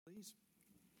Please.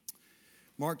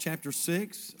 Mark chapter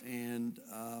 6, and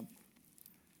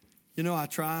I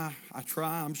try,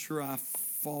 I'm sure I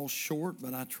fall short,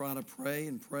 but I try to pray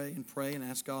and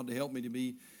ask God to help me to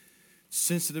be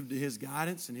sensitive to His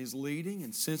guidance and His leading,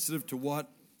 and sensitive to what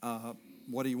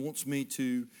He wants me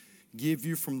to give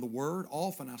you from the Word.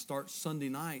 Often I start Sunday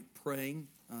night praying.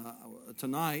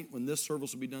 Tonight, when this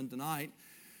service will be done tonight,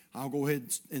 I'll go ahead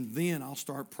and then I'll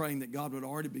start praying that God would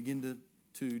already begin to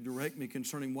direct me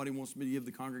concerning what He wants me to give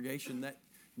the congregation that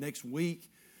next week.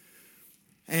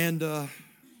 And so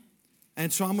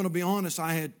I'm going to be honest,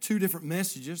 I had two different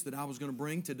messages that I was going to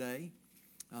bring today,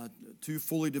 two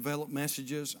fully developed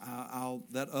messages.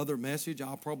 That other message,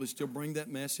 I'll probably still bring that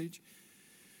message.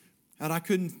 And I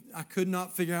could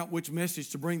not figure out which message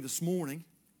to bring this morning.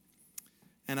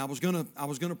 And I was going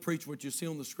to preach what you see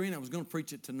on the screen. I was going to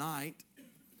preach it tonight.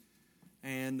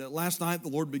 And last night, the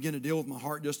Lord began to deal with my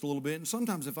heart just a little bit. And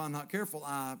sometimes, if I'm not careful,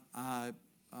 I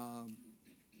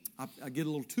get a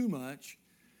little too much.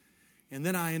 And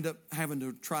then I end up having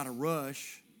to try to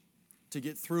rush to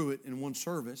get through it in one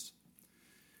service.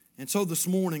 And so this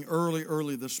morning,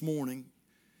 early this morning,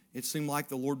 it seemed like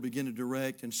the Lord began to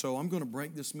direct. And so I'm going to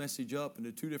break this message up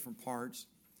into two different parts.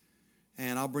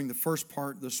 And I'll bring the first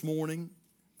part this morning.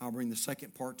 I'll bring the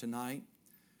second part tonight.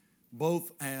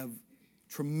 Both have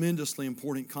tremendously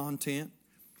important content.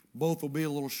 Both will be a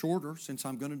little shorter since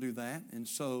I'm going to do that. And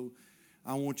so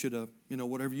I want you to,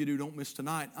 whatever you do, don't miss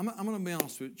tonight. I'm going to be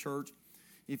honest with you, church.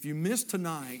 If you miss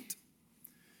tonight,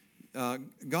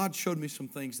 God showed me some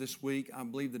things this week. I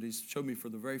believe that He's showed me for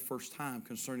the very first time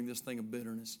concerning this thing of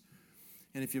bitterness.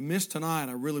 And if you miss tonight,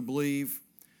 I really believe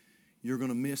you're going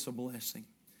to miss a blessing.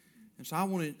 And so I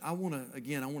want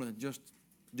to just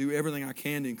do everything I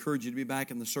can to encourage you to be back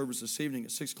in the service this evening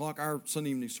at 6 o'clock. Our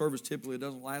Sunday evening service typically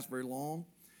doesn't last very long.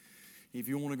 If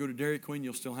you want to go to Dairy Queen,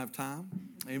 you'll still have time.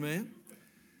 Amen.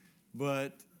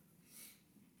 But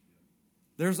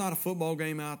there's not a football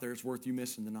game out there it's worth you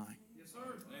missing tonight. Yes, sir.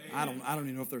 I don't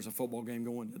even know if there's a football game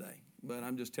going today. But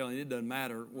I'm just telling you, it doesn't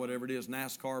matter. Whatever it is,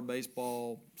 NASCAR,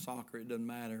 baseball, soccer, it doesn't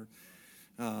matter.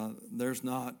 There's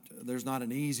not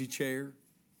an easy chair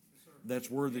that's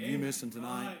worth of you missing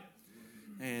tonight.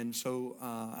 And so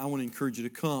I want to encourage you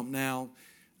to come. Now,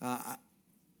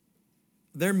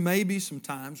 there may be some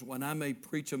times when I may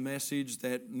preach a message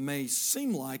that may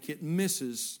seem like it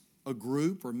misses a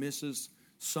group or misses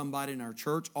somebody in our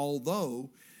church,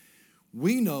 although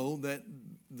we know that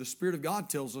the Spirit of God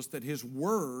tells us that His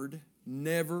Word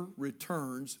never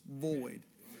returns void.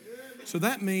 So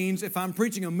that means if I'm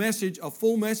preaching a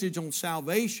full message on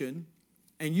salvation,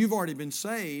 and you've already been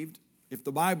saved, if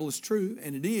the Bible is true,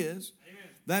 and it is,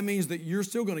 that means that you're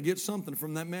still going to get something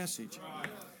from that message. Right.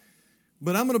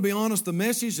 But I'm going to be honest, the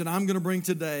message that I'm going to bring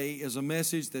today is a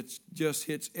message that just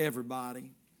hits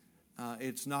everybody.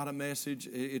 It's not a message,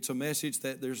 it's a message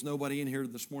that there's nobody in here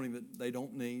this morning that they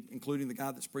don't need, including the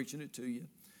guy that's preaching it to you.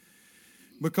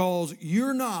 Because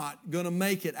you're not going to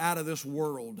make it out of this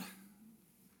world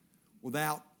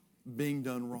without being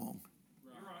done wrong.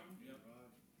 Right.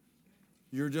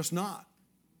 You're just not.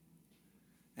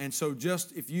 And so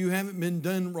just if you haven't been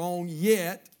done wrong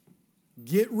yet,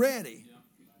 get ready.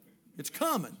 It's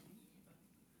coming.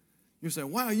 You say,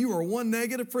 wow, you are one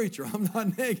negative preacher. I'm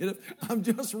not negative. I'm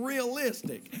just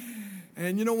realistic.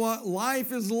 And you know what?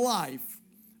 Life is life.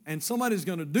 And somebody's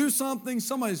going to do something.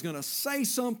 Somebody's going to say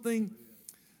something.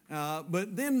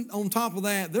 But then on top of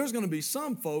that, there's going to be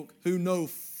some folk who know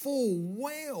full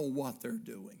well what they're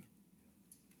doing.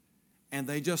 And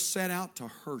they just set out to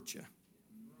hurt you.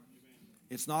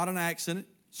 It's not an accident.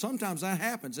 Sometimes that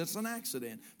happens. It's an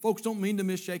accident. Folks don't mean to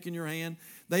miss shaking your hand.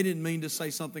 They didn't mean to say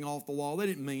something off the wall. They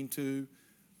didn't mean to.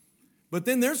 But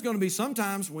then there's going to be some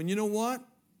times when, you know what?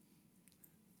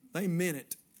 They meant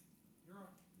it.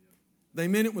 They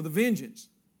meant it with a vengeance.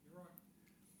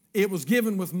 It was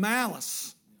given with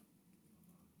malice.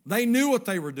 They knew what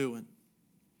they were doing.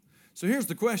 So here's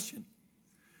the question.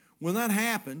 When that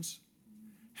happens,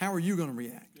 how are you going to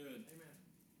react?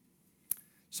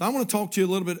 So I want to talk to you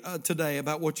a little bit today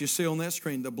about what you see on that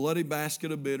screen, the bloody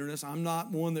basket of bitterness. I'm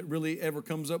not one that really ever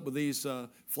comes up with these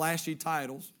flashy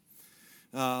titles.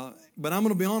 But I'm going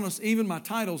to be honest, even my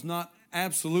title's not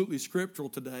absolutely scriptural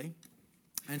today.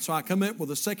 And so I come up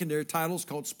with a secondary title. It's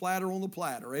called Splatter on the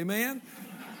Platter. Amen?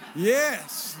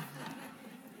 Yes.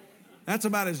 That's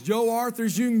about as Joe Arthur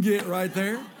as you can get right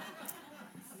there.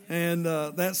 And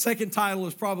that second title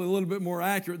is probably a little bit more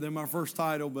accurate than my first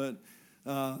title, but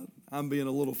I'm being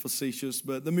a little facetious,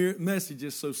 but the message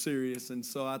is so serious, and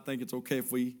so I think it's okay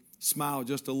if we smile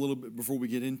just a little bit before we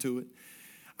get into it.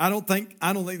 I don't think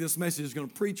this message is going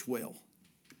to preach well,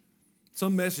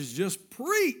 Some messages just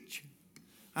preach.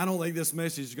 I don't think this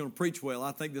message is going to preach well.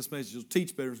 I think this message will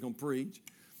teach better than it's going to preach.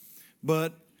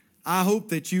 But I hope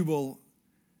that you will,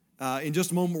 in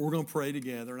just a moment, we're going to pray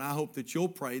together. And I hope that you'll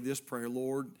pray this prayer.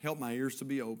 Lord, help my ears to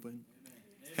be open.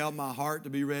 Help my heart to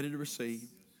be ready to receive.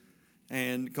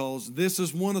 And because this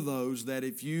is one of those that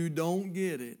if you don't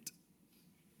get it,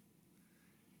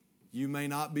 you may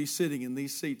not be sitting in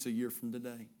these seats a year from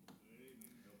today.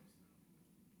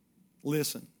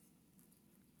 Listen,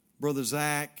 Brother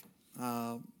Zach,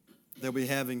 they'll be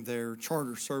having their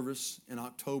charter service in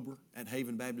October at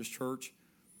Haven Baptist Church.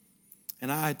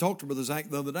 And I had talked to Brother Zach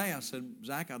the other day. I said,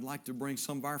 Zach, I'd like to bring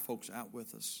some of our folks out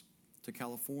with us to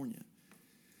California.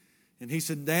 And he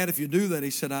said, Dad, if you do that, he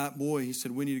said,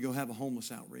 we need to go have a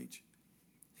homeless outreach.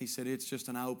 He said, it's just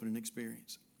an eye-opening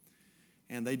experience.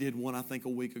 And they did one, I think, a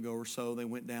week ago or so. They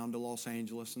went down to Los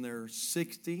Angeles, and there are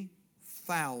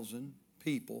 60,000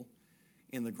 people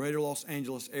in the greater Los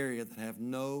Angeles area that have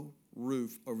no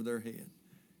roof over their head.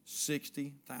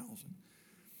 60,000.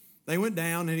 They went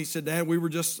down, and he said, Dad, we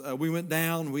went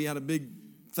down. We had a big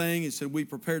thing. He said, we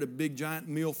prepared a big, giant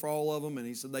meal for all of them. And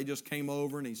he said, they just came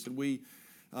over, and he said, we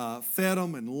fed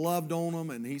them and loved on them.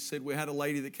 And he said, we had a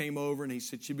lady that came over, and he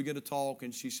said, she began to talk,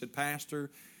 and she said, Pastor,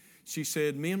 she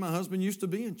said, me and my husband used to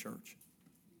be in church.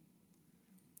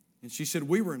 And she said,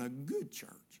 we were in a good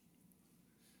church.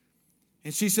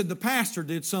 And she said, the pastor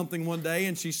did something one day,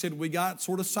 and she said, we got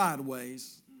sort of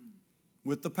sideways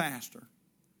with the pastor.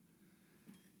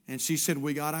 And she said,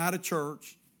 we got out of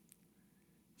church.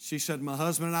 She said, my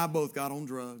husband and I both got on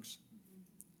drugs.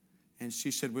 And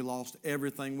she said, we lost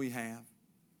everything we have.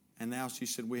 And now she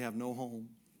said, we have no home.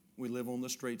 We live on the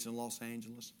streets in Los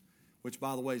Angeles, which,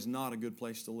 by the way, is not a good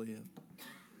place to live.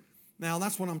 Now,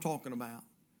 that's what I'm talking about.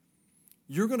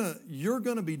 You're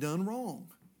gonna be done wrong.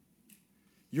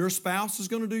 Your spouse is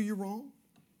going to do you wrong.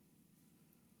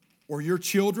 Or your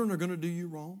children are going to do you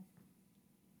wrong.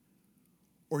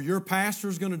 Or your pastor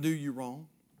is going to do you wrong.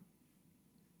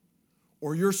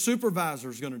 Or your supervisor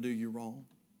is going to do you wrong.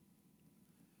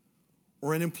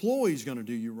 Or an employee is going to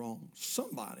do you wrong.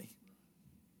 Somebody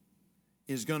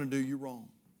is going to do you wrong.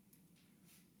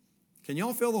 Can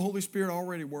y'all feel the Holy Spirit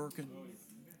already working?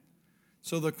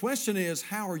 So the question is,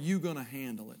 how are you going to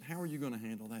handle it? How are you going to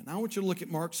handle that? Now I want you to look at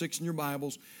Mark 6 in your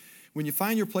Bibles. When you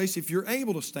find your place, if you're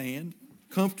able to stand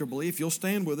comfortably, if you'll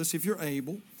stand with us, if you're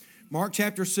able. Mark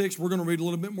chapter 6, we're going to read a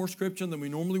little bit more scripture than we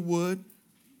normally would.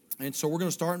 And so we're going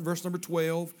to start in verse number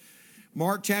 12.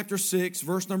 Mark chapter 6,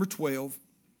 verse number 12.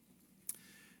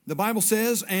 The Bible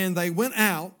says, and they went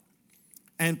out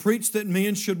and preached that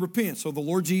men should repent. So the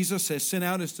Lord Jesus has sent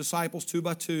out his disciples 2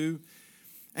 by 2.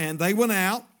 And they went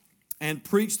out and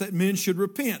preached that men should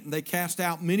repent. And they cast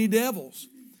out many devils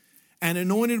and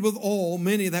anointed with oil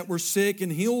many that were sick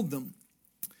and healed them.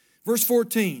 Verse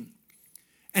 14,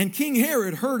 and King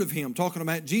Herod heard of him, talking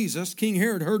about Jesus. King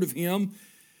Herod heard of him,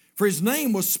 for his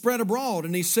name was spread abroad,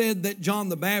 and he said that John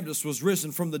the Baptist was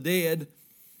risen from the dead,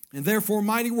 and therefore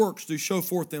mighty works do show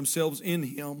forth themselves in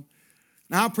him.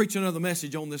 Now I'll preach another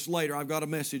message on this later. I've got a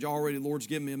message already. The Lord's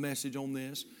given me a message on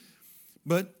this.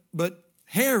 But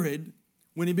Herod,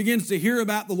 when he begins to hear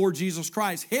about the Lord Jesus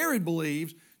Christ, Herod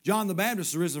believes John the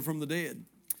Baptist is risen from the dead.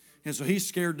 And so he's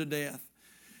scared to death.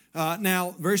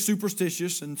 Now, very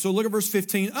superstitious. And so look at verse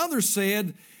 15. Others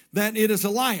said that it is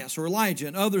Elias or Elijah.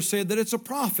 And others said that it's a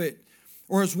prophet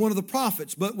or it's one of the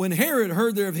prophets. But when Herod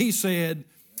heard thereof, he said,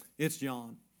 it's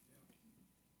John.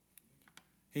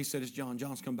 He said, it's John.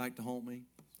 John's come back to haunt me.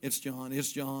 It's John.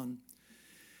 It's John.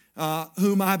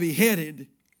 Whom I beheaded.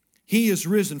 He is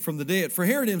risen from the dead. For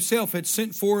Herod himself had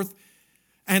sent forth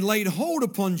and laid hold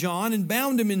upon John and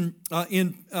bound him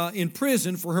in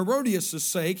prison for Herodias'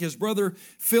 sake, his brother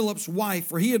Philip's wife,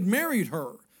 for he had married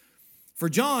her. For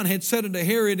John had said unto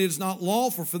Herod, it is not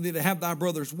lawful for thee to have thy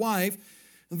brother's wife.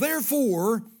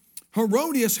 Therefore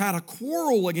Herodias had a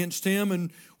quarrel against him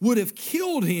and would have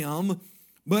killed him,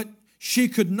 but she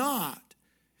could not.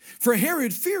 For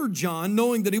Herod feared John,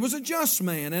 knowing that he was a just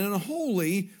man and a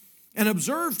holy, and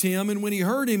observed him, and when he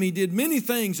heard him, he did many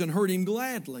things and heard him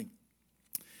gladly.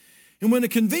 And when a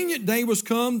convenient day was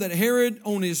come that Herod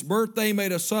on his birthday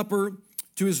made a supper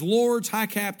to his lords, high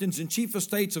captains, and chief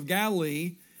estates of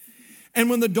Galilee, and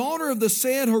when the daughter of the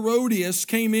said Herodias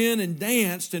came in and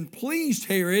danced and pleased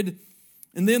Herod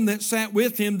and them that sat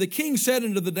with him, the king said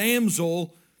unto the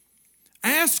damsel,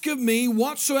 ask of me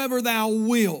whatsoever thou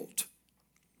wilt,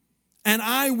 and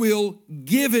I will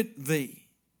give it thee.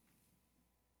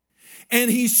 And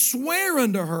he sware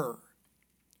unto her,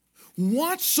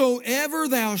 whatsoever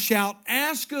thou shalt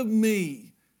ask of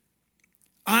me,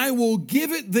 I will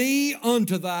give it thee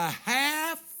unto the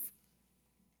half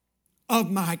of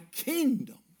my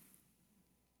kingdom.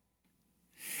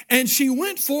 And she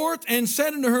went forth and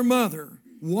said unto her mother,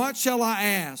 what shall I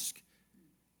ask?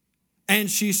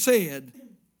 And she said,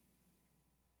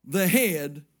 the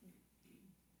head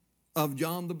of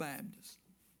John the Baptist.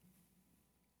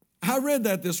 I read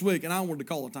that this week and I wanted to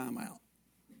call a timeout.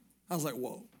 I was like,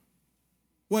 whoa,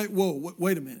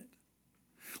 wait a minute.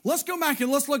 Let's go back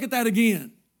and let's look at that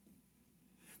again.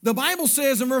 The Bible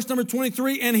says in verse number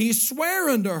 23, and he sware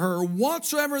unto her,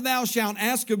 whatsoever thou shalt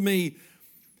ask of me,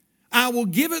 I will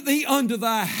give it thee unto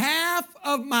the half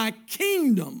of my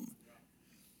kingdom.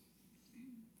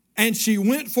 And she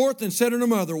went forth and said unto her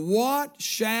mother, what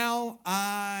shall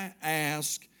I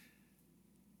ask?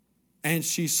 And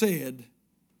she said,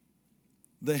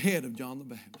 the head of John the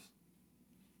Baptist.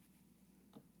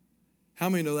 How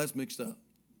many know that's mixed up?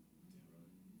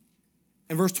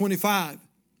 And verse 25,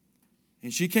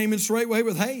 and she came in straightway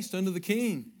with haste unto the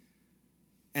king,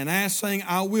 and asked, saying,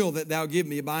 I will that thou give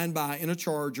me by and by in a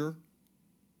charger.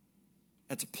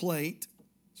 That's a plate.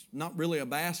 It's not really a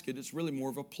basket. It's really more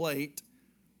of a plate.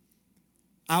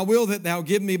 I will that thou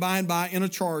give me by and by in a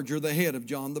charger the head of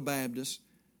John the Baptist.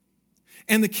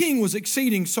 And the king was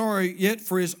exceeding sorry, yet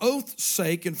for his oath's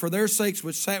sake and for their sakes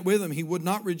which sat with him, he would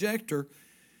not reject her.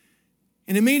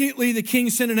 And immediately the king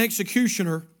sent an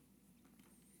executioner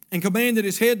and commanded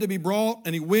his head to be brought,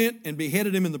 and he went and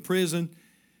beheaded him in the prison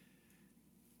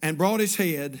and brought his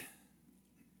head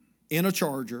in a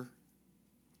charger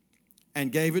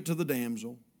and gave it to the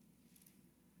damsel,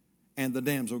 and the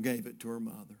damsel gave it to her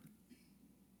mother.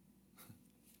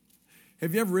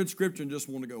 Have you ever read Scripture and just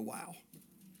want to go, wow,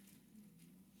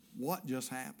 what just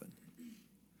happened?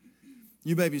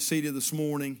 You may be seated this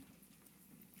morning.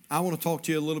 I want to talk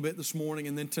to you a little bit this morning,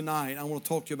 and then tonight I want to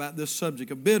talk to you about this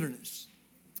subject of bitterness.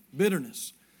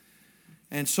 Bitterness.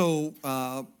 And so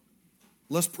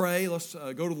let's pray. Let's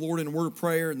go to the Lord in a word of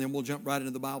prayer, and then we'll jump right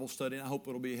into the Bible study. And I hope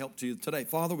it'll be a help to you today.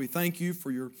 Father, we thank you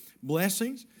for your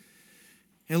blessings.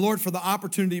 And Lord, for the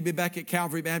opportunity to be back at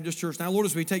Calvary Baptist Church. Now, Lord,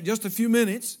 as we take just a few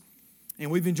minutes, and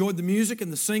we've enjoyed the music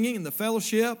and the singing and the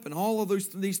fellowship and all of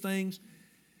these things.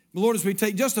 But Lord, as we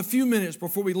take just a few minutes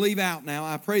before we leave out now,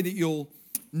 I pray that you'll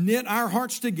knit our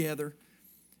hearts together.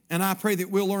 And I pray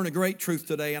that we'll learn a great truth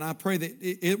today. And I pray that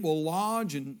it will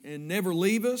lodge and never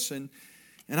leave us. And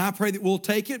I pray that we'll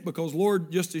take it because,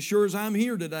 Lord, just as sure as I'm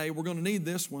here today, we're going to need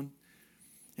this one.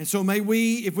 And so may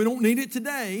we, if we don't need it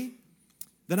today,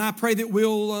 then I pray that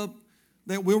we'll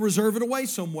reserve it away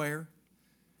somewhere.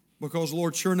 Because,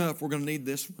 Lord, sure enough, we're going to need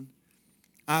this one.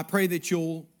 I pray that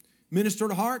you'll minister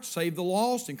to hearts, save the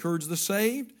lost, encourage the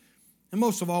saved. And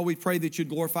most of all, we pray that you'd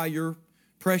glorify your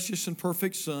precious and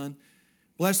perfect Son.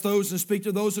 Bless those and speak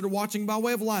to those that are watching by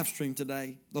way of live stream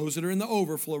today. Those that are in the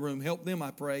overflow room, help them, I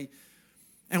pray.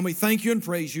 And we thank you and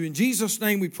praise you. In Jesus'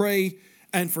 name we pray,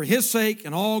 and for his sake,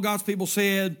 and all God's people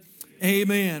said,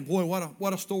 amen. Boy,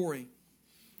 what a story.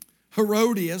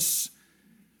 Herodias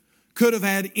could have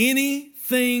had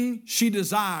anything she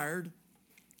desired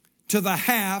to the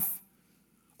half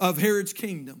of Herod's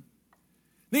kingdom.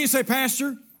 Then you say,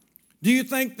 Pastor, do you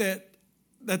think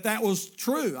that was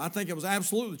true? I think it was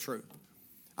absolutely true.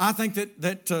 I think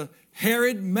that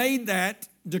Herod made that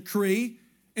decree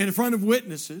in front of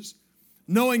witnesses,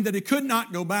 knowing that he could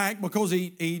not go back because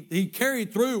he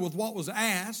carried through with what was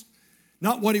asked,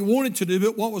 not what he wanted to do,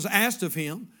 but what was asked of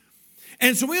him.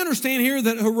 And so we understand here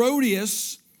that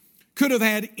Herodias could have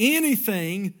had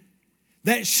anything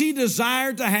that she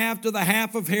desired to have to the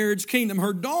half of Herod's kingdom.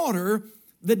 Her daughter,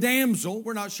 the damsel,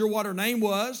 we're not sure what her name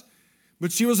was,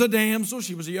 but she was a damsel,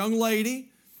 she was a young lady,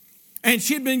 and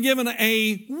she had been given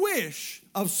a wish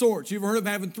of sorts. You've heard of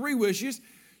having 3 wishes.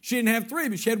 She didn't have 3,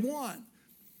 but she had 1.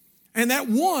 And that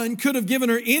one could have given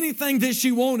her anything that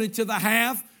she wanted to the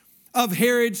half of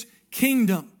Herod's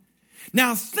kingdom.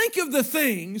 Now think of the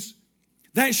things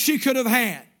that she could have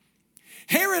had.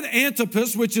 Herod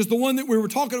Antipas, which is the one that we were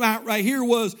talking about right here,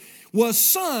 was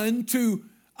son to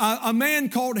a man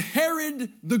called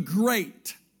Herod the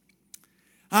Great.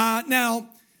 Now,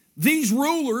 these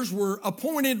rulers were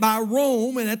appointed by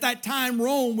Rome, and at that time,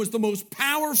 Rome was the most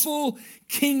powerful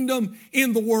kingdom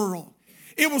in the world.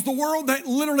 It was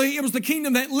the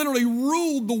kingdom that literally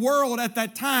ruled the world at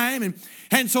that time.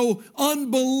 And so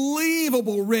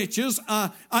unbelievable riches,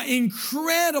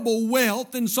 incredible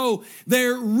wealth. And so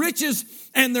their riches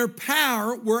and their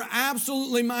power were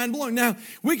absolutely mind-blowing. Now,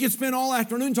 we could spend all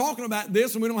afternoon talking about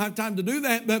this, and we don't have time to do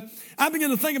that. But I began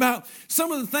to think about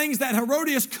some of the things that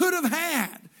Herodias could have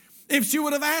had if she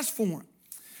would have asked for them.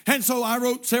 And so I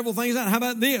wrote several things out. How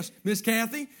about this? Miss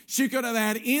Kathy, she could have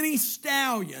had any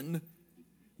stallion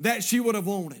that she would have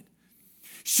wanted.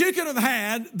 She could have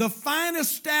had the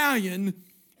finest stallion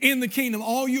in the kingdom.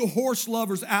 All you horse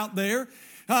lovers out there,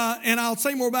 and I'll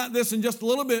say more about this in just a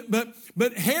little bit,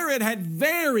 but Herod had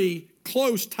very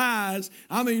close ties.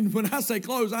 I mean, when I say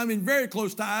close, I mean very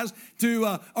close ties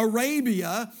to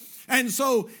Arabia. And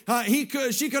so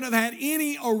she could have had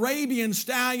any Arabian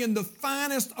stallion, the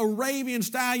finest Arabian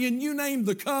stallion, you name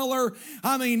the color.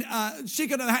 I mean, she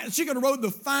could have rode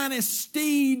the finest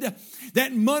steed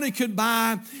that money could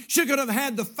buy. She could have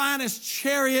had the finest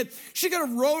chariot. She could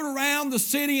have rode around the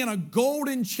city in a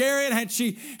golden chariot had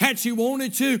she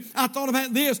wanted to. I thought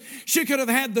about this. She could have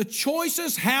had the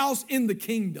choicest house in the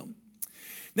kingdom.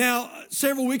 Now,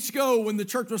 several weeks ago, when the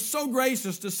church was so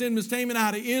gracious to send Miss Tammy and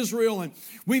I to Israel, and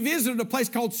we visited a place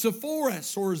called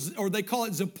Sepphoris, or they call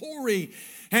it Zippori.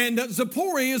 And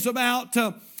Zippori is about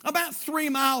 3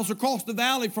 miles across the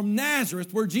valley from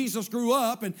Nazareth, where Jesus grew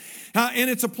up. And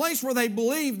it's a place where they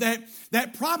believe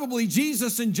that probably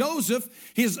Jesus and Joseph,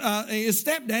 his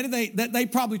stepdaddy, they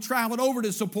probably traveled over to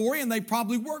Zippori, and they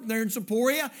probably worked there in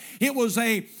Zippori. It was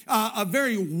a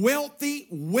very wealthy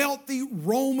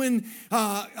Roman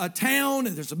town,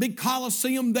 and there's a big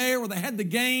Colosseum there where they had the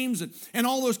games and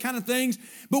all those kind of things.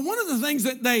 But one of the things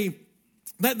that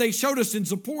they showed us in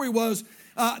Zippori was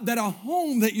that a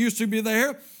home that used to be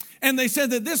there, and they said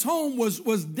that this home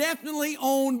was definitely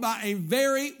owned by a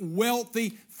very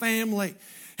wealthy family.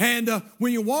 And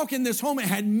when you walk in this home, it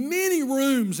had many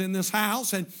rooms in this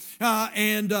house, and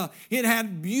it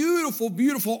had beautiful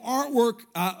artwork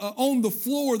on the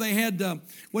floor. They had,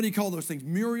 what do you call those things,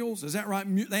 murals? Is that right?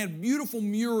 They had beautiful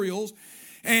murals,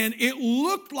 and it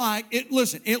looked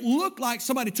like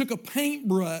somebody took a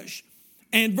paintbrush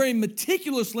and very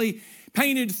meticulously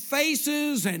painted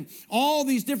faces and all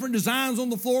these different designs on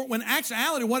the floor, when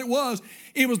actuality what it was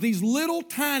these little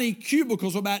tiny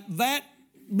cubicles about that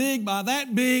big by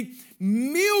that big,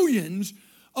 millions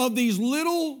of these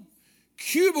little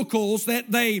cubicles that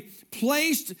they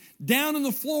placed down on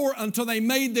the floor until they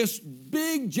made this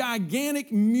big,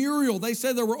 gigantic mural. They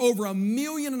said there were over 1.5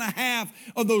 million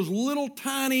of those little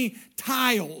tiny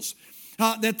tiles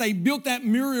that they built that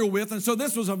mural with. And so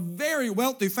this was a very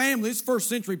wealthy family. It's first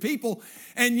century people.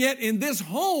 And yet in this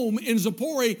home in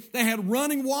Zippori, they had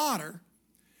running water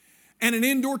and an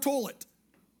indoor toilet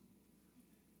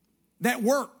that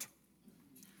worked.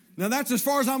 Now that's as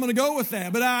far as I'm going to go with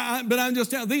that. But I'm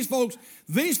just telling these folks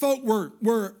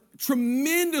were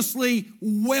tremendously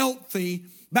wealthy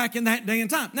back in that day and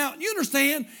time. Now, do you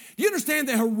understand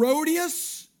that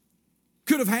Herodias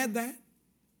could have had that?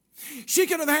 She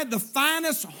could have had the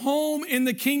finest home in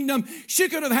the kingdom. She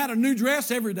could have had a new dress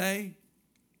every day.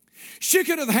 She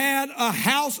could have had a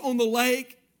house on the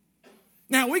lake.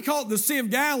 Now, we call it the Sea of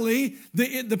Galilee.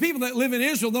 The people that live in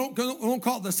Israel don't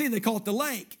call it the sea, they call it the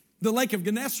Lake of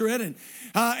Gennesaret.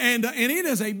 And it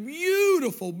is a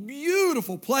beautiful,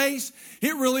 beautiful place.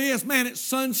 It really is. Man, it's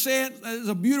sunset. There's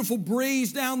a beautiful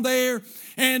breeze down there.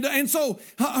 And so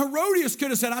Herodias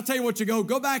could have said, I tell you what,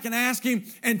 go back and ask him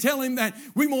and tell him that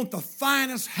we want the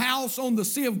finest house on the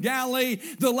Sea of Galilee,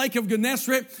 the Lake of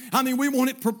Gennesaret. I mean, we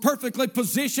want it perfectly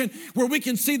positioned where we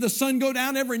can see the sun go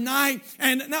down every night.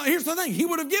 And now here's the thing. He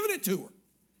would have given it to her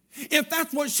if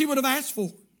that's what she would have asked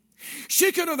for.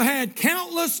 She could have had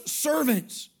countless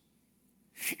servants,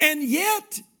 and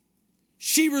yet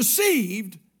she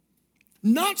received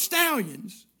not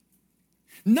stallions,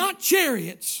 not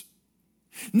chariots,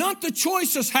 not the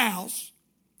choicest house,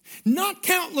 not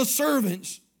countless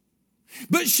servants,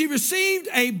 but she received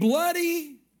a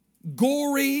bloody,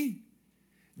 gory,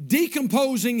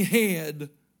 decomposing head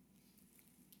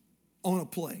on a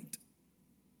plate.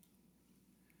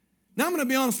 Now, I'm going to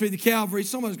be honest with you, Calvary,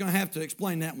 somebody's going to have to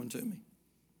explain that one to me.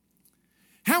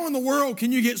 How in the world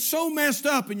can you get so messed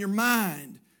up in your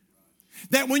mind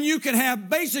that when you can have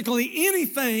basically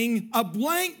anything, a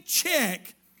blank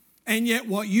check, and yet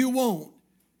what you want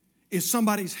is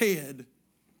somebody's head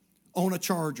on a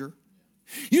charger?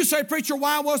 You say, preacher,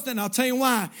 why was that? And I'll tell you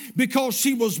why. Because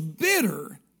she was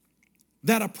bitter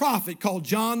that a prophet called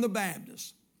John the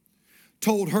Baptist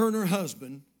told her and her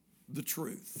husband the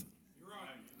truth.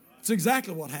 It's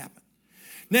exactly what happened.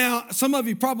 Now, some of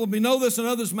you probably know this and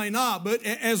others may not, but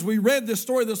as we read this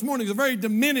story this morning, it's a very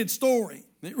demented story.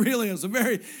 It really is.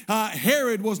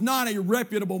 Herod was not a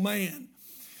reputable man.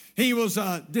 He was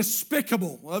a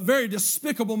very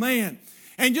despicable man.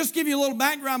 And just give you a little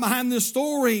background behind this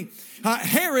story,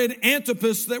 Herod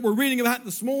Antipas that we're reading about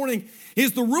this morning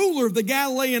is the ruler of the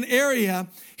Galilean area.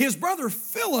 his brother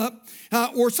Philip,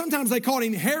 or sometimes they called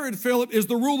him Herod Philip, is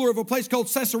the ruler of a place called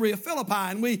Caesarea Philippi.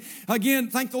 And we, again,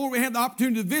 thank the Lord we had the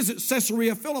opportunity to visit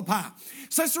Caesarea Philippi.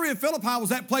 Caesarea Philippi was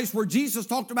that place where Jesus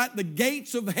talked about the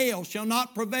gates of hell shall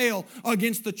not prevail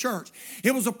against the church.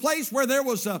 It was a place where there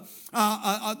was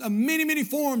many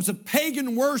forms of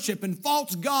pagan worship and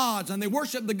false gods, and they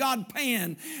worshiped the god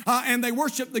Pan, and they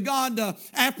worshiped the god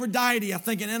Aphrodite, I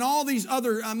think, and all these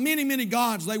other many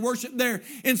gods they worshiped there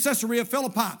in Caesarea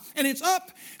Philippi. And it's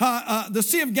up, the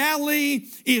Sea of Galilee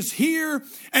is here,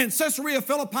 and Caesarea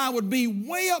Philippi would be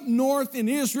way up north in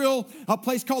Israel, a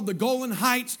place called the Golan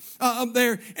Heights up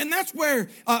there, and that's where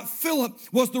Philip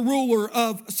was the ruler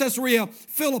of Caesarea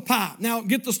Philippi. Now,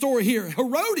 get the story here.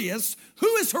 Herodias,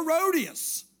 who is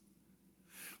Herodias?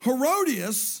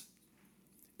 Herodias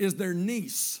is their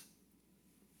niece.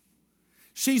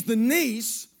 She's the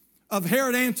niece of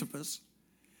Herod Antipas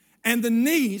and the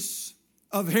niece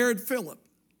of Herod Philip.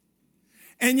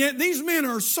 And yet these men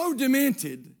are so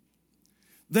demented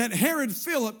that Herod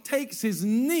Philip takes his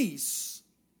niece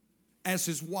as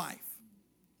his wife.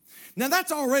 Now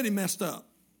that's already messed up.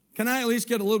 Can I at least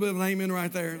get a little bit of an amen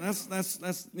right there?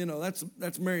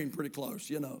 That's marrying pretty close,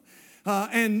 you know.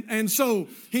 And so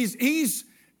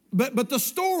but the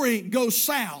story goes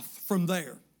south from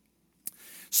there.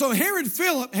 So Herod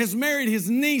Philip has married his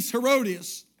niece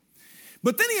Herodias,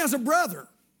 but then he has a brother,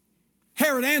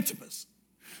 Herod Antipas,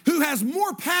 who has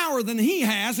more power than he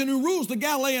has and who rules the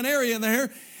Galilean area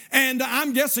there. And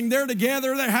I'm guessing they're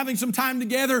together, they're having some time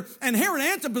together, and Herod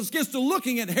Antipas gets to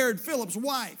looking at Herod Philip's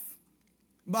wife.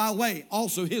 By the way,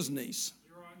 also his niece.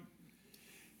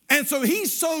 And so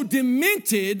he's so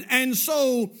demented and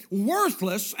so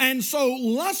worthless and so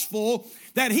lustful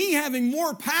that he, having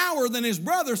more power than his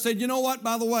brother, said, you know what,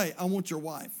 by the way, I want your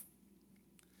wife.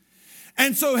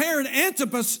 And so Herod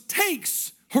Antipas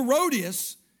takes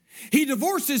Herodias. He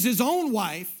divorces his own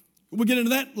wife. We'll get into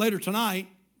that later tonight.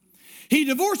 He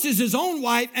divorces his own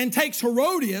wife and takes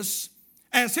Herodias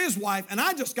as his wife. And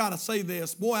I just got to say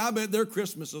this. Boy, I bet their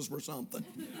Christmases were something.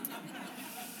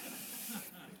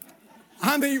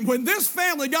 I mean, when this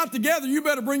family got together, you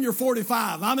better bring your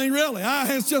 45. I mean, really,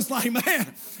 it's just like,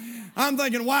 man, I'm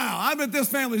thinking, wow, I bet this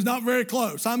family's not very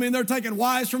close. I mean, they're taking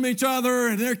wives from each other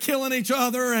and they're killing each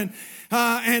other. And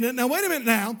now, wait a minute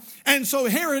now. And so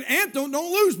Herod Antipas,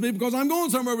 don't lose me because I'm going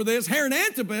somewhere with this. Herod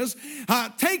Antipas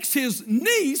takes his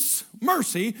niece,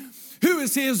 Mercy, who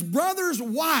is his brother's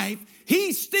wife.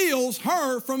 He steals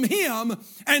her from him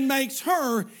and makes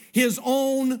her his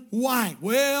own wife.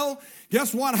 Well,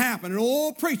 guess what happened? An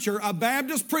old preacher, a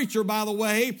Baptist preacher, by the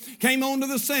way, came onto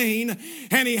the scene,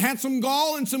 and he had some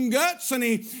gall and some guts, and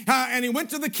he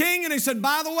went to the king, and he said,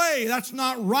 by the way, that's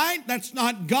not right, that's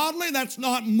not godly, that's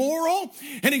not moral.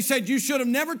 And he said, you should have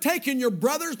never taken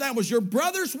that was your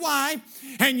brother's wife,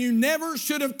 and you never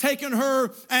should have taken her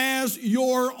as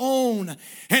your own.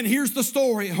 And here's the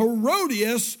story.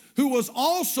 Herodias, who was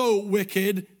also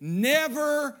wicked,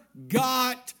 never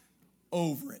got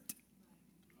over it.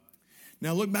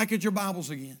 Now look back at your Bibles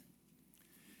again.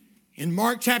 In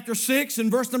Mark chapter 6 and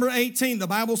verse number 18, the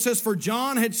Bible says, for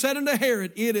John had said unto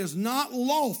Herod, it is not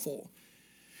lawful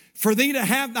for thee to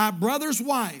have thy brother's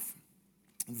wife.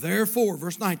 Therefore,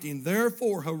 verse 19,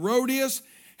 therefore Herodias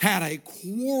had a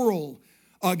quarrel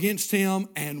against him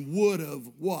and would have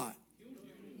what?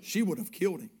 She would have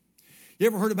killed him. You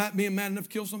ever heard about being mad enough to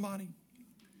kill somebody?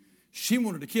 She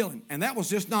wanted to kill him. And that was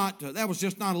just not a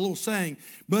little saying,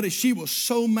 but as she was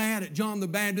so mad at John the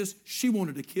Baptist, she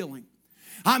wanted to kill him.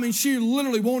 I mean, she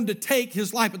literally wanted to take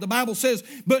his life, but the Bible says,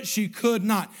 but she could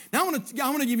not. Now, I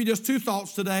want to give you just two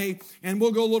thoughts today, and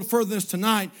we'll go a little further this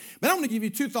tonight, but I want to give you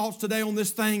two thoughts today on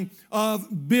this thing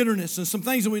of bitterness and some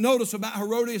things that we notice about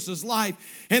Herodias'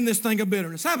 life and this thing of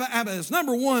bitterness. How about this?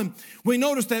 Number one, we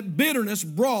notice that bitterness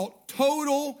brought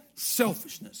total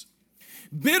selfishness.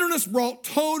 Bitterness brought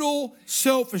total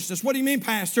selfishness. What do you mean,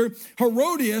 Pastor?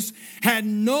 Herodias had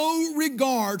no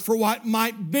regard for what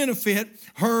might benefit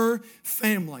her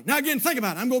family. Now, again, think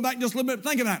about it. I'm going back just a little bit.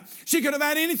 Think about it. She could have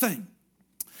had anything.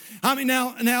 I mean,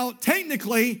 now,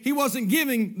 technically, he wasn't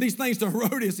giving these things to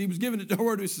Herodias. He was giving it to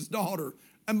Herodias' daughter.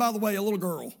 And by the way, a little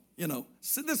girl, you know.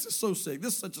 This is so sick.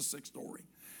 This is such a sick story.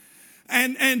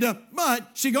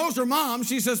 But she goes to her mom.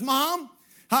 She says, Mom,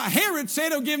 Herod said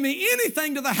he'll give me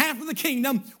anything to the half of the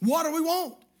kingdom. What do we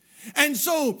want? And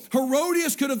so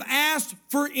Herodias could have asked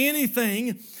for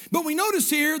anything, but we notice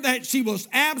here that she was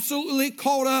absolutely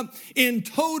caught up in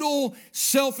total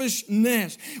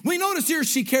selfishness. We notice here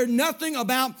she cared nothing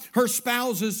about her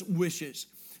spouse's wishes.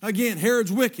 Again,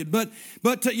 Herod's wicked, but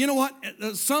you know what?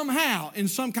 Somehow, in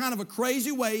some kind of a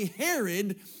crazy way,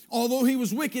 Herod, although he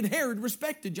was wicked, Herod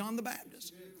respected John the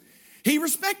Baptist. He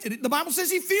respected it. The Bible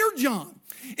says he feared John.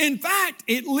 In fact,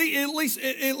 it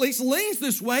at least leans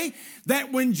this way,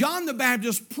 that when John the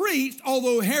Baptist preached,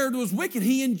 although Herod was wicked,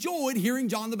 he enjoyed hearing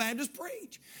John the Baptist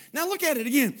preach. Now look at it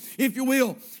again, if you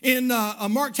will, in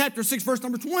Mark chapter 6, verse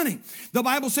number 20. The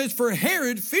Bible says, for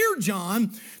Herod feared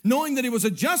John, knowing that he was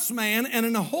a just man and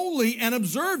an holy, and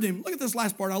observed him. Look at this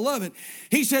last part, I love it.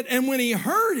 He said, and when he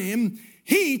heard him,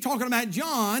 he, talking about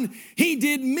John, he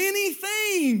did many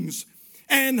things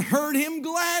and heard him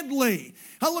gladly.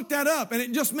 I looked that up, and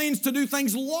it just means to do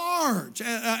things large.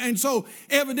 And so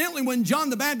evidently when John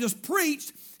the Baptist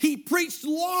preached, he preached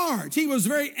large. He was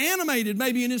very animated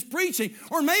maybe in his preaching.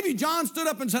 Or maybe John stood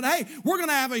up and said, hey, we're going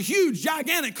to have a huge,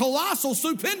 gigantic, colossal,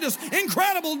 stupendous,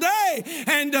 incredible day.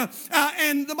 And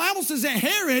the Bible says that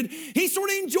Herod, he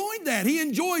sort of enjoyed that. He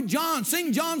enjoyed John,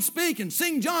 seeing John speak and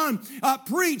seeing John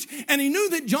preach. And he knew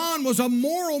that John was a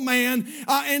moral man.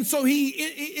 And so he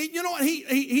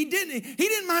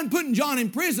didn't mind putting John in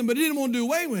prison, but he didn't want to do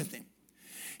away with him.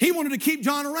 He wanted to keep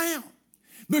John around,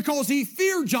 because he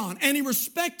feared John and he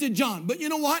respected John. But you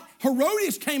know what?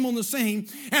 Herodias came on the scene,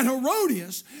 and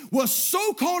Herodias was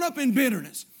so caught up in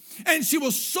bitterness, and she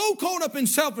was so caught up in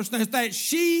selfishness that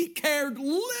she cared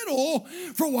little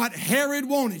for what Herod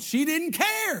wanted. She didn't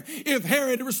care if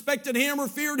Herod respected him or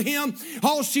feared him.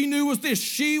 All she knew was this: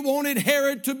 she wanted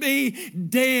Herod to be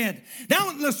dead.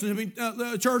 Now listen to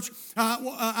me, church.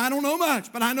 I don't know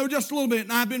much, but I know just a little bit.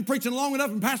 And I've been preaching long enough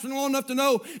and pastoring long enough to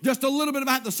know just a little bit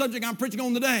about the subject I'm preaching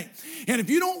on today. And if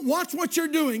you don't watch what you're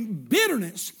doing,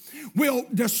 bitterness will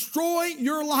destroy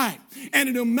your life. And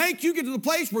it'll make you get to the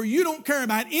place where you don't care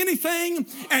about anything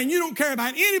and you don't care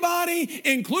about anybody,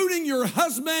 including your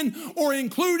husband or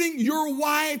including your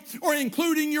wife or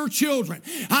including your children.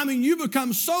 I mean, you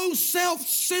become so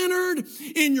self-centered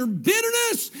in your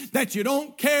bitterness that you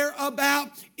don't care about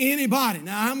anybody.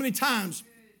 Now, how many times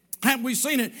have we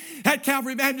seen it at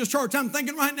Calvary Baptist Church? I'm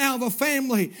thinking right now of a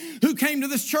family who came to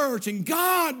this church and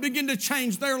God began to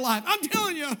change their life. I'm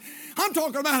telling you, I'm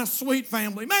talking about a sweet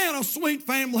family. Man, a sweet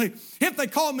family. If they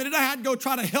called me today, I'd go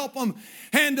try to help them.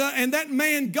 And that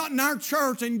man got in our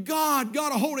church, and God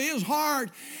got a hold of his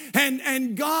heart.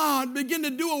 And God began to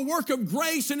do a work of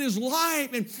grace in his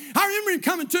life. And I remember him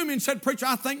coming to me and said, preacher,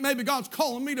 I think maybe God's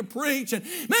calling me to preach. And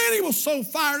man, he was so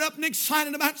fired up and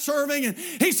excited about serving. And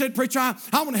he said, preacher, I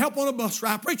want to help on a bus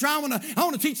ride. Preacher, I want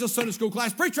to teach the Sunday school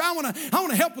class. Preacher, I want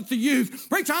to help with the youth.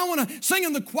 Preacher, I want to sing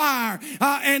in the choir.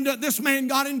 And this man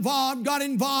got involved,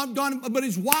 but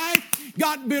his wife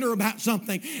got bitter about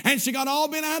something. And she got all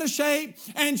bent out of shape.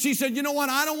 And she said, you know what?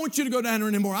 I don't want you to go down there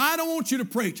anymore. I don't want you to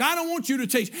preach. I don't want you to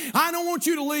teach. I don't want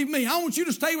you to leave me. I want you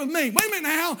to stay with me. Wait a minute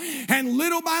now. And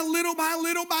little by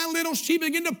little, she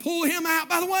began to pull him out.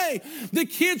 By the way, the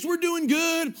kids were doing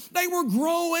good. They were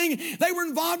growing. They were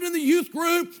involved in the youth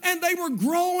group, and they were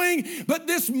growing. But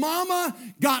this mama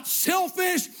got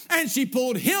selfish, and she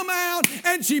pulled him out,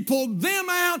 and she pulled them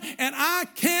out. And I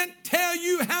can't tell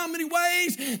you how many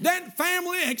ways that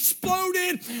family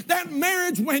exploded. That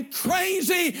marriage went crazy.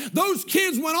 Those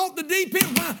kids went off the deep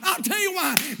end. Why? I'll tell you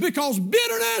why. Because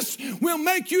bitterness will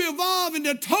make you evolve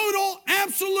into total,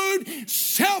 absolute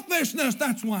selfishness.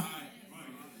 That's why.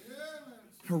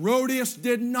 Herodias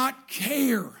did not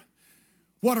care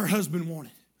what her husband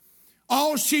wanted.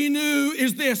 All she knew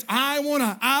is this: I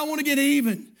want to get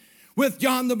even with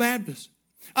John the Baptist.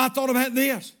 I thought about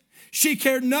this. She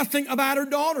cared nothing about her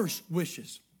daughter's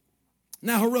wishes.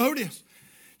 Now, Herodias,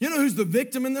 you know who's the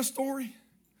victim in this story?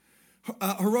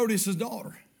 Herodias'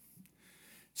 daughter.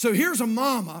 So here's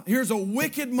a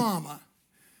wicked mama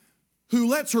who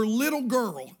lets her little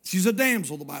girl, she's a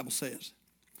damsel, the Bible says.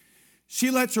 She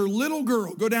lets her little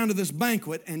girl go down to this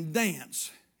banquet and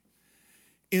dance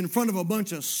in front of a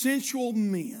bunch of sensual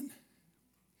men.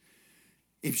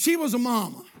 If she was a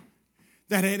mama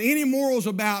that had any morals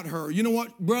about her, you know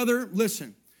what, brother?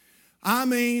 Listen, I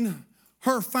mean,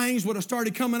 her fangs would have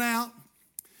started coming out.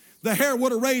 The hair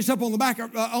would have raised up on the back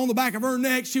of her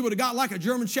neck. She would have got like a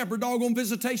German Shepherd dog on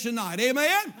visitation night.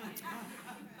 Amen?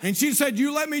 And she said,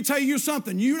 you let me tell you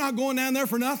something. You're not going down there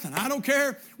for nothing. I don't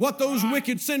care what those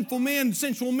wicked, sensual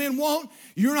men want.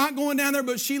 You're not going down there.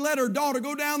 But she let her daughter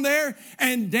go down there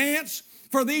and dance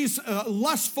for these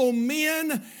lustful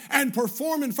men and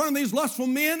perform in front of these lustful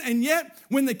men. And yet,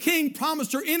 when the king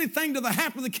promised her anything to the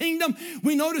half of the kingdom,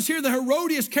 we notice here that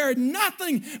Herodias cared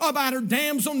nothing about her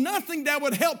damsel, nothing that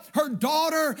would help her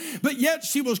daughter, but yet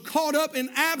she was caught up in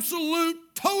absolute,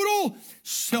 total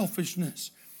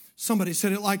selfishness. Somebody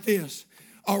said it like this: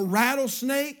 a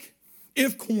rattlesnake,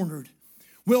 if cornered,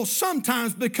 will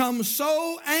sometimes become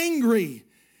so angry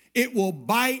it will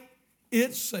bite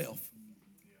itself.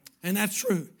 And that's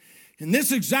true. And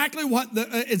this is exactly what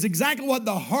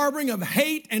the harboring of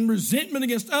hate and resentment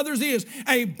against others is,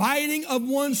 a biting of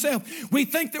oneself. We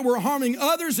think that we're harming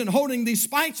others and holding these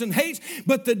spites and hates,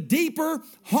 but the deeper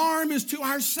harm is to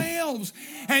ourselves.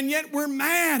 And yet we're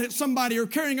mad at somebody or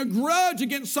carrying a grudge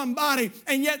against somebody,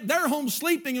 and yet they're home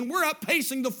sleeping and we're up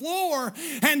pacing the floor.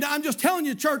 And I'm just telling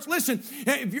you, church, listen,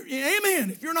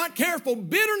 if you're not careful,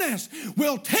 bitterness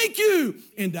will take you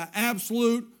into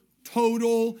absolute,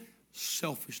 total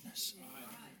selfishness.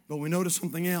 But we notice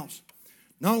something else.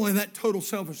 Not only that total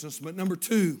selfishness, but number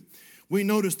two, we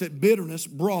notice that bitterness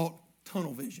brought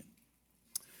tunnel vision.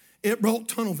 It brought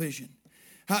tunnel vision.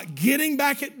 Getting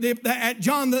back at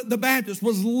John the Baptist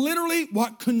was literally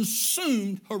what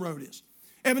consumed Herodias.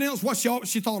 Evidently, what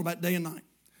she thought about day and night.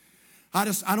 I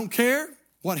don't care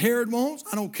what Herod wants.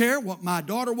 I don't care what my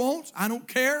daughter wants. I don't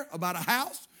care about a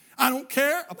house. I don't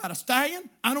care about a stallion.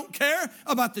 I don't care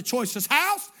about the choicest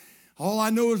house. All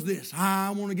I know is this: I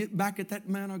want to get back at that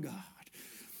man of God.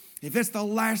 If it's the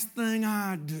last thing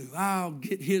I do, I'll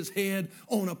get his head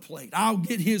on a plate. I'll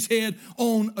get his head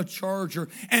on a charger.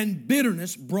 And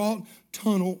bitterness brought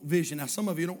tunnel vision. Now, some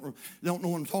of you don't know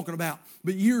what I'm talking about.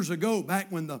 But years ago,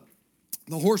 back when the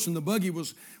horse and the buggy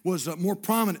was more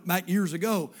prominent back years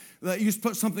ago, they used to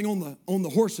put something on the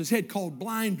horse's head called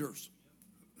blinders.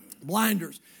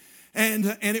 Blinders.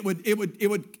 And it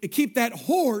would keep that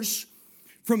horse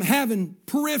from having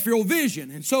peripheral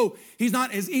vision. And so he's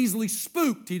not as easily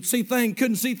spooked.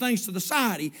 Couldn't see things to the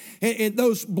side.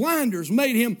 Those blinders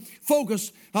made him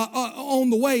focus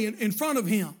on the way in front of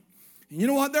him. And you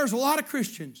know what? There's a lot of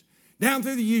Christians down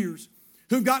through the years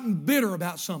who've gotten bitter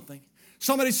about something.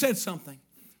 Somebody said something.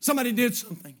 Somebody did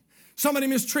something. Somebody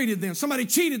mistreated them. Somebody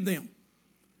cheated them.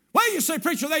 Well, you say,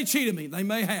 preacher, they cheated me. They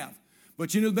may have.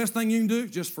 But you know the best thing you can do?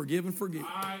 Just forgive and forget.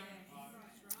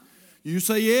 You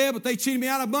say, yeah, but they cheated me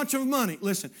out of a bunch of money.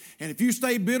 Listen, and if you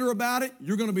stay bitter about it,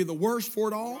 you're going to be the worst for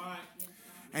it all.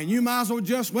 And you might as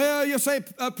well you say,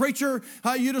 preacher,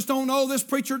 you just don't know this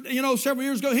preacher, several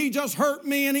years ago, he just hurt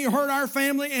me and he hurt our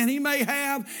family, and he may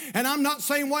have. And I'm not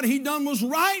saying what he done was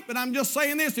right, but I'm just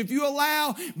saying this: if you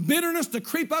allow bitterness to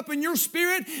creep up in your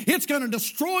spirit, it's going to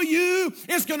destroy you.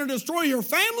 It's going to destroy your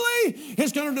family.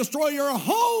 It's going to destroy your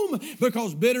home,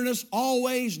 because bitterness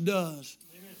always does.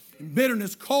 And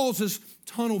bitterness causes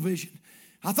tunnel vision.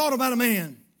 I thought about a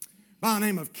man by the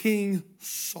name of King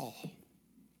Saul.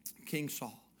 King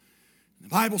Saul. The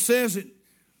Bible says that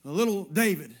little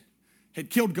David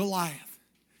had killed Goliath.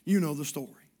 You know the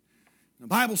story. The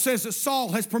Bible says that Saul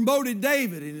has promoted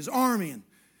David and his army. And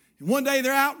one day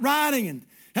they're out riding, and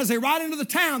as they ride into the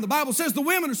town, the Bible says the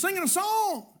women are singing a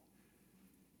song.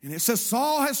 And it says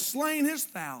Saul has slain his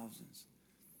thousands.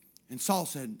 And Saul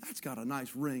said, that's got a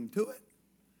nice ring to it.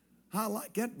 I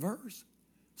like that verse.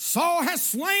 Saul has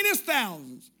slain his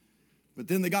thousands. But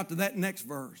then they got to that next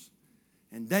verse.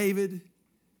 And David,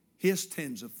 his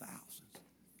tens of thousands.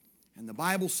 And the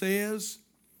Bible says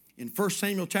in 1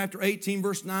 Samuel chapter 18,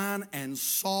 verse 9, and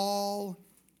Saul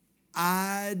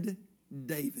eyed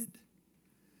David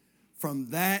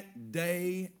from that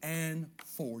day and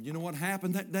forward. You know what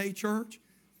happened that day, church?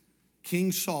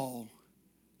 King Saul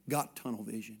got tunnel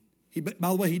vision. By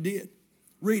the way, he did.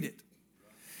 Read it.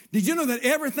 Did you know that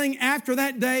everything after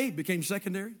that day became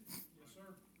secondary? Yes,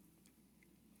 sir.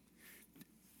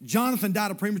 Jonathan died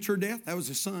a premature death. That was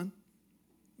his son.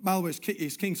 By the way,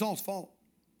 it's King Saul's fault.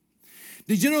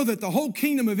 Did you know that the whole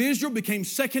kingdom of Israel became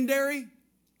secondary?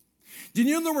 Did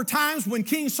you know there were times when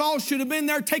King Saul should have been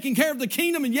there taking care of the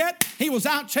kingdom, and yet he was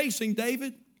out chasing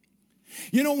David?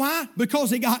 You know why? Because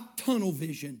he got tunnel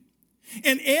vision.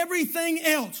 And everything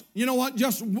else, you know what,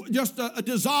 just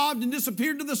dissolved and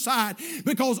disappeared to the side,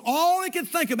 because all he could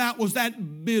think about was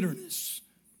that bitterness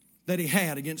that he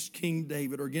had against King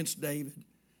David, or against David.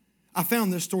 I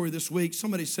found this story this week.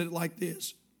 Somebody said it like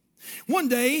this. One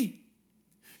day,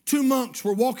 two monks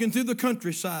were walking through the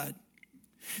countryside.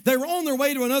 They were on their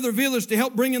way to another village to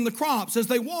help bring in the crops. As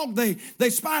they walked, they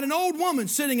spied an old woman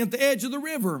sitting at the edge of the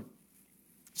river.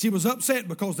 She was upset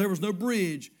because there was no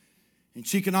bridge, and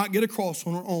she could not get across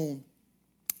on her own.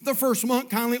 The first monk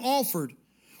kindly offered,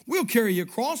 we'll carry you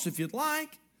across if you'd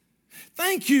like.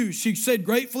 Thank you, she said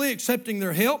gratefully, accepting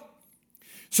their help.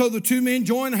 So the two men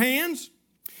joined hands,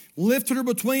 lifted her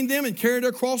between them, and carried her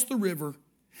across the river.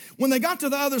 When they got to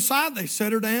the other side, they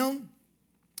set her down,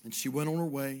 and she went on her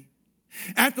way.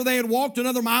 After they had walked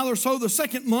another mile or so, the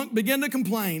second monk began to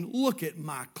complain. Look at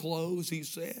my clothes, he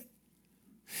said.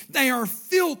 They are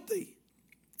filthy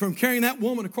from carrying that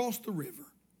woman across the river.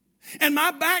 And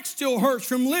my back still hurts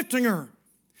from lifting her.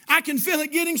 I can feel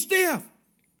it getting stiff.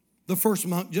 The first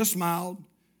monk just smiled,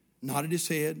 nodded his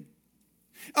head,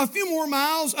 A few more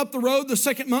miles up the road, the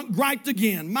second monk griped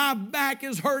again. My back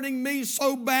is hurting me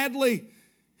so badly.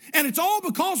 And it's all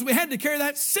because we had to carry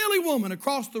that silly woman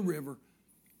across the river.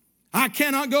 I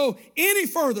cannot go any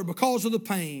further because of the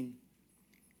pain.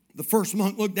 The first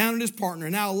monk looked down at his partner,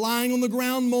 now lying on the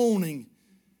ground moaning.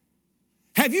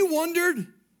 Have you wondered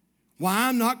why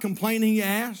I'm not complaining, he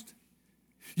asked.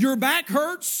 Your back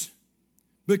hurts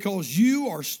because you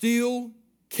are still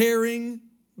carrying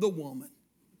the woman.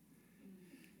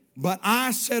 But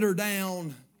I set her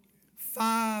down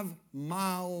 5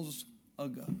 miles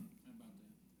ago.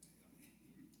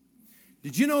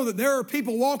 Did you know that there are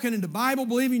people walking into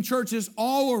Bible-believing churches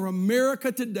all over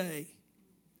America today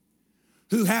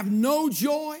who have no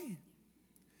joy?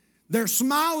 Their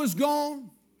smile is gone.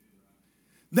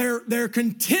 Their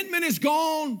contentment is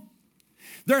gone.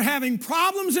 They're having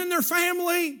problems in their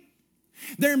family.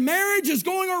 Their marriage is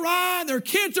going awry. Their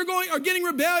kids are getting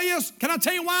rebellious. Can I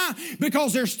tell you why?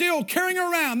 Because they're still carrying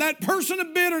around that person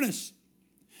of bitterness.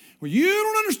 Well, you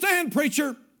don't understand,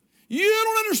 preacher. You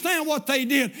don't understand what they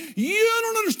did. You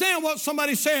don't understand what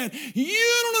somebody said.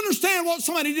 You don't understand what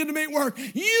somebody did to me at work.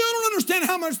 You don't understand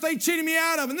how much they cheated me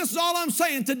out of. And this is all I'm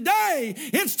saying. Today,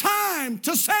 it's time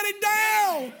to set it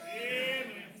down. Amen.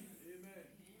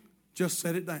 Just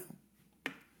set it down.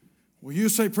 Well, you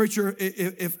say, preacher,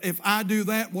 if I do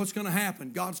that, what's going to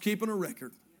happen? God's keeping a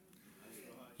record.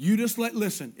 You just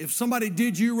listen, if somebody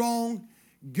did you wrong,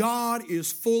 God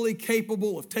is fully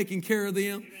capable of taking care of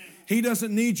them. He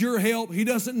doesn't need your help. He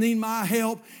doesn't need my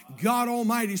help. God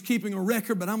Almighty is keeping a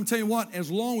record. But I'm going to tell you what, as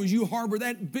long as you harbor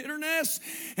that bitterness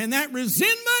and that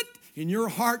resentment in your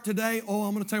heart today, oh,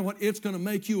 I'm going to tell you what, it's going to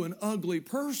make you an ugly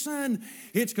person.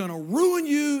 It's going to ruin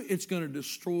you. It's going to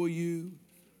destroy you.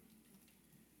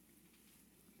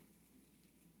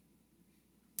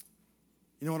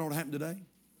 You know what ought to happen today?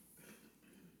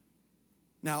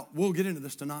 Now, we'll get into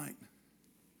this tonight.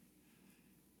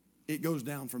 It goes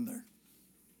down from there.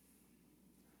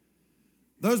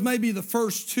 Those may be the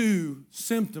first 2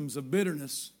 symptoms of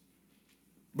bitterness,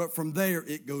 but from there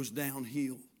it goes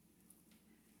downhill.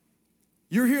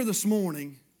 You're here this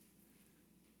morning,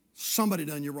 somebody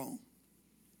done you wrong.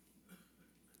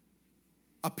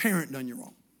 A parent done you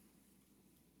wrong.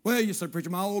 Well, you say, preacher,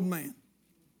 my old man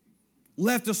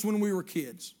left us when we were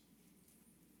kids.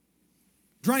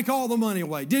 Drank all the money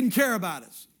away. Didn't care about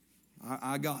us.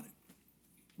 I got it.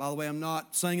 By the way, I'm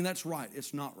not saying that's right.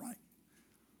 It's not right.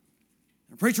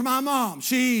 And preacher, my mom,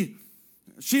 she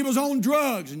was on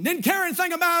drugs and didn't care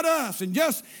anything about us and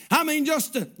just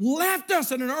left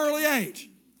us at an early age.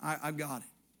 I've got it.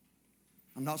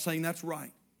 I'm not saying that's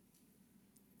right.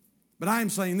 But I am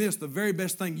saying this, the very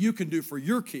best thing you can do for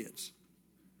your kids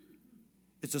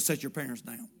is to set your parents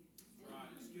down.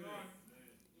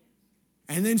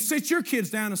 And then sit your kids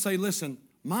down and say, listen,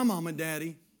 my mom and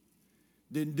daddy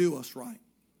didn't do us right.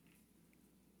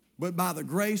 But by the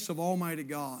grace of Almighty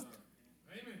God,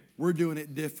 we're doing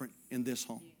it different in this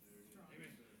home.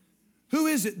 Who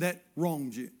is it that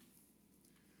wronged you?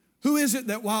 Who is it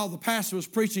that while the pastor was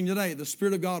preaching today, the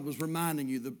Spirit of God was reminding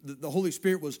you, the Holy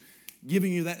Spirit was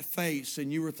giving you that face,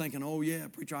 and you were thinking, oh yeah,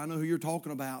 preacher, I know who you're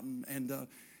talking about. And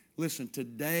listen,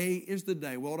 today is the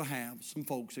day we ought to have some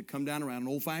folks that come down around an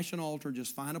old-fashioned altar,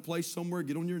 just find a place somewhere,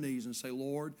 get on your knees and say,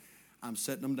 Lord, I'm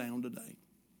setting them down today.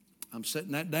 I'm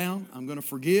setting that down. I'm going to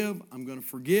forgive. I'm going to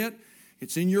forget.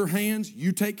 It's in your hands.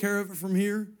 You take care of it from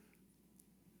here.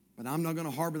 But I'm not going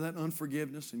to harbor that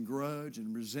unforgiveness and grudge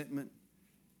and resentment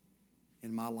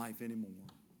in my life anymore.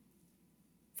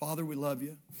 Father, we love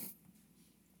you.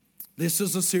 This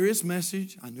is a serious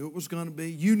message. I knew it was going to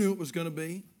be. You knew it was going to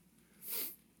be.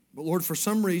 But Lord, for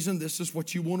some reason, this is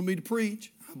what you wanted me to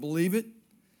preach. I believe it.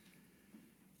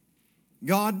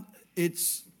 God,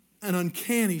 it's an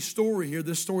uncanny story here,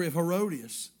 this story of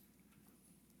Herodias.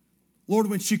 Lord,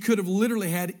 when she could have literally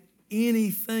had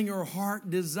anything her heart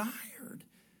desired,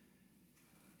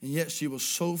 and yet she was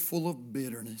so full of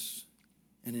bitterness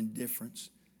and indifference,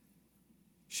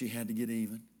 she had to get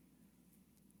even.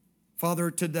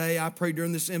 Father, today I pray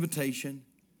during this invitation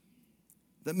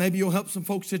that maybe you'll help some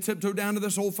folks to tiptoe down to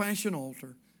this old-fashioned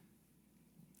altar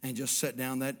and just set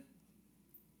down that,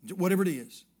 whatever it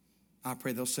is. I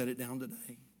pray they'll set it down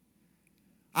today.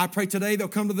 I pray today they'll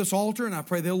come to this altar, and I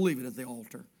pray they'll leave it at the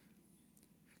altar.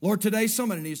 Lord, today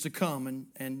somebody needs to come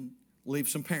and leave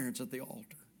some parents at the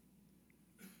altar.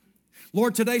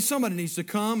 Lord, today somebody needs to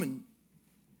come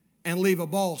and leave a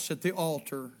boss at the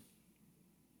altar.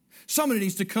 Somebody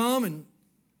needs to come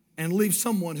and leave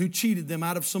someone who cheated them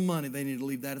out of some money. They need to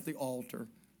leave that at the altar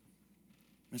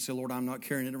and say, Lord, I'm not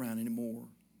carrying it around anymore.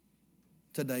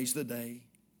 Today's the day.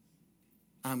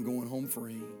 I'm going home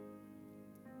free.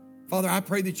 Father, I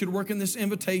pray that you'd work in this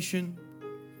invitation,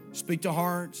 speak to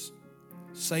hearts,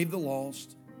 save the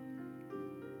lost.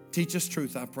 Teach us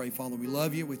truth, I pray, Father. We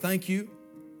love you. We thank you.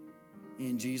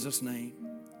 In Jesus' name.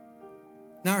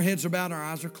 Now our heads are bowed, our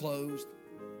eyes are closed.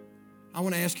 I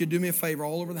want to ask you to do me a favor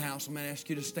all over the house. I'm going to ask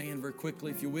you to stand very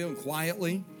quickly, if you will, and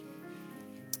quietly.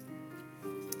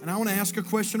 And I want to ask a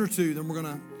question or two. Then we're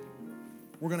going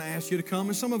to ask you to come.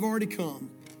 And some have already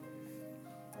come.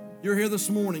 You're here this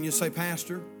morning. You say,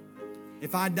 Pastor,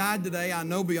 if I died today, I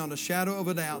know beyond a shadow of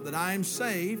a doubt that I am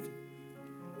saved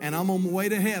and I'm on my way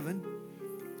to heaven.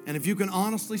 And if you can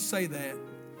honestly say that,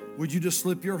 would you just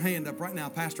slip your hand up right now?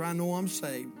 Pastor, I know I'm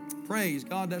saved. Praise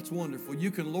God, that's wonderful.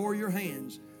 You can lower your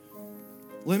hands.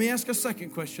 Let me ask a second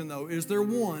question, though. Is there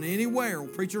one anywhere,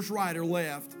 preacher's right or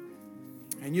left,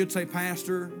 and you'd say,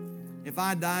 Pastor, if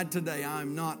I died today,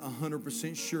 I'm not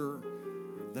 100% sure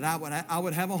that I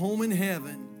would have a home in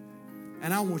heaven,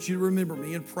 and I want you to remember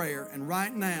me in prayer. And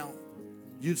right now,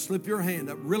 you'd slip your hand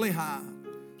up really high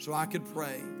so I could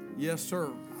pray. Yes,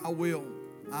 sir, I will.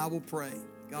 I will pray.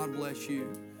 God bless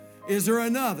you. Is there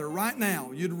another right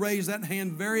now? You'd raise that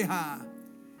hand very high.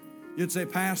 You'd say,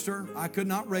 Pastor, I could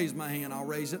not raise my hand. I'll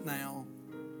raise it now.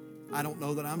 I don't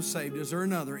know that I'm saved. Is there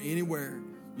another anywhere?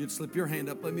 You'd slip your hand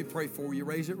up. Let me pray for you.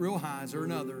 Raise it real high. Is there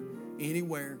another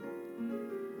anywhere?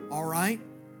 All right.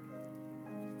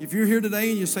 If you're here today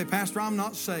and you say, Pastor, I'm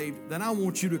not saved, then I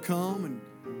want you to come,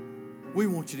 and we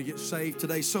want you to get saved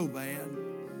today so bad.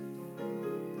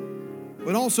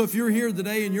 But also, if you're here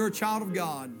today and you're a child of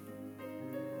God,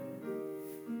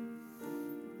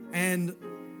 and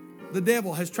the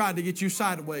devil has tried to get you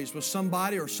sideways with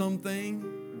somebody or something,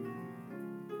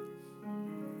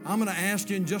 I'm going to ask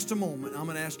you in just a moment, I'm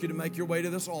going to ask you to make your way to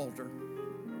this altar.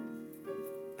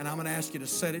 And I'm going to ask you to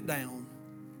set it down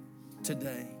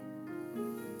today.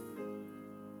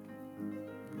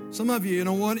 Some of you, you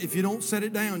know what? If you don't set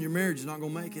it down, your marriage is not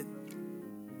going to make it.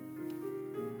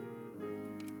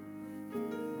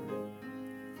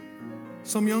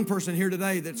 Some young person here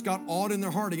today that's got aught in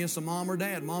their heart against a mom or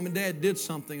dad. Mom and dad did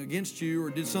something against you or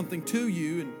did something to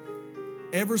you, and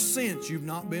ever since you've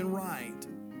not been right.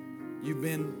 You've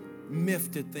been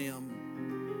miffed at them.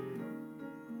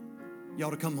 You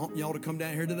ought to come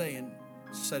down here today and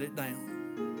set it down.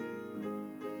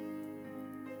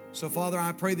 So, Father,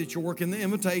 I pray that you're working the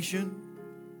invitation.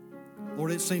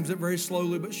 Lord, it seems that very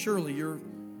slowly but surely you're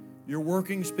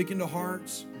working, speaking to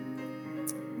hearts.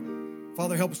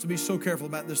 Father, help us to be so careful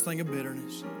about this thing of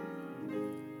bitterness.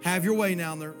 Have your way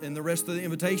now in the rest of the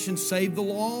invitation. Save the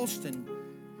lost and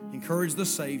encourage the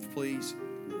saved, please.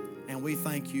 And we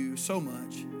thank you so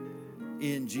much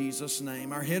in Jesus'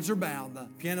 name. Our heads are bowed. The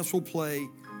pianist will play.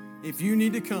 If you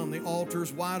need to come, the altar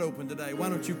is wide open today. Why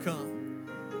don't you come?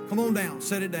 Come on down.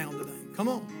 Set it down today. Come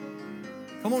on.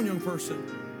 Come on, young person.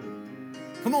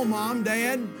 Come on, mom,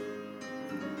 dad.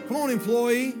 Come on,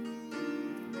 employee.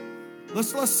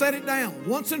 Let's set it down.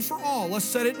 Once and for all, let's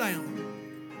set it down.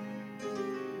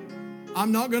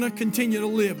 I'm not going to continue to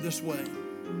live this way.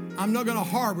 I'm not going to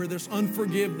harbor this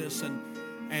unforgiveness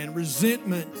and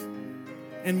resentment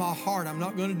in my heart. I'm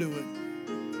not going to do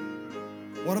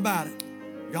it. What about it?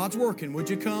 God's working. Would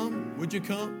you come? Would you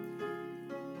come?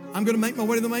 I'm going to make my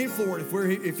way to the main floor.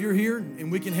 If you're here and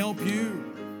we can help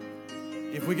you,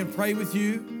 if we can pray with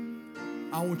you,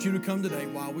 I want you to come today.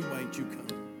 While we wait, you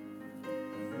come.